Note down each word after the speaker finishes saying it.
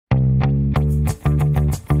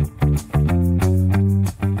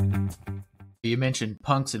mentioned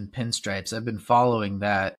punks and pinstripes. I've been following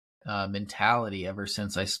that mentality ever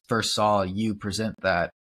since I first saw you present that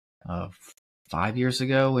uh, 5 years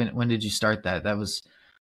ago. When did you start that? That was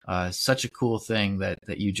such a cool thing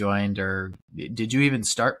that you joined. Or did you even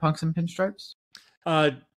start Punks and Pinstripes?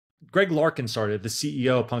 Uh, Greg Larkin started, the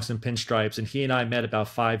CEO of Punks and Pinstripes, and he and I met about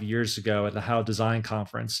 5 years ago at the How Design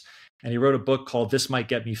Conference. And he wrote a book called This Might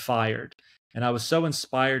Get Me Fired. And I was so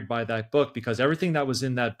inspired by that book because everything that was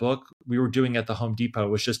in that book we were doing at the Home Depot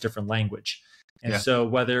was just different language. And Yeah. so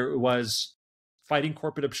whether it was fighting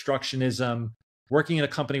corporate obstructionism, working in a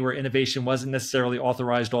company where innovation wasn't necessarily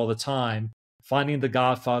authorized all the time, finding the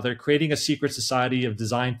Godfather, creating a secret society of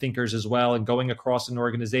design thinkers as well, and going across an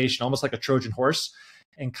organization almost like a Trojan horse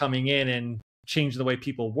and coming in and changing the way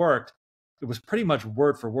people worked, it was pretty much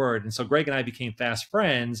word for word. And so Greg and I became fast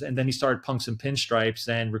friends. And then he started Punks and Pinstripes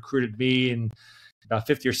and recruited me and about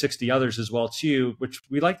 50 or 60 others as well too, which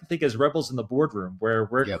we like to think as rebels in the boardroom, where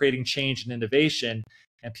we're creating change and innovation.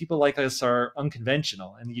 And people like us are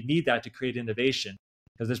unconventional. And you need that to create innovation,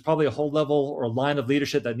 because there's probably a whole level or line of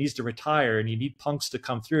leadership that needs to retire. And you need punks to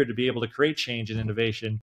come through to be able to create change and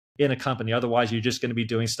innovation in a company. Otherwise, you're just going to be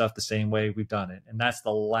doing stuff the same way we've done it. And that's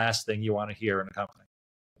the last thing you want to hear in a company.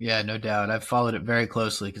 Yeah, no doubt. I've followed it very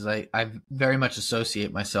closely because I very much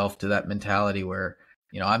associate myself to that mentality where,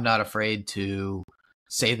 I'm not afraid to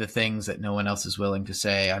say the things that no one else is willing to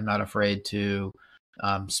say. I'm not afraid to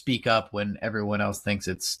speak up when everyone else thinks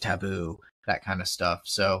it's taboo, that kind of stuff.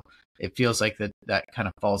 So it feels like that kind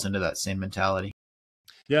of falls into that same mentality.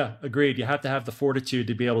 Yeah, agreed. You have to have the fortitude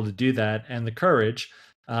to be able to do that and the courage.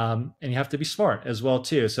 And you have to be smart as well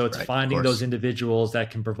too. So it's finding those individuals that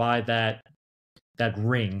can provide that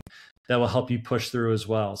ring that will help you push through as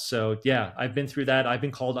well. So yeah, I've been through that. I've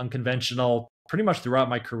been called unconventional pretty much throughout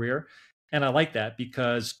my career. And I like that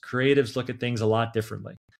because creatives look at things a lot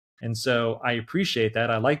differently. And so I appreciate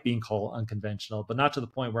that. I like being called unconventional, but not to the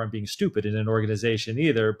point where I'm being stupid in an organization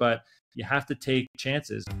either. But you have to take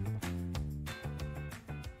chances.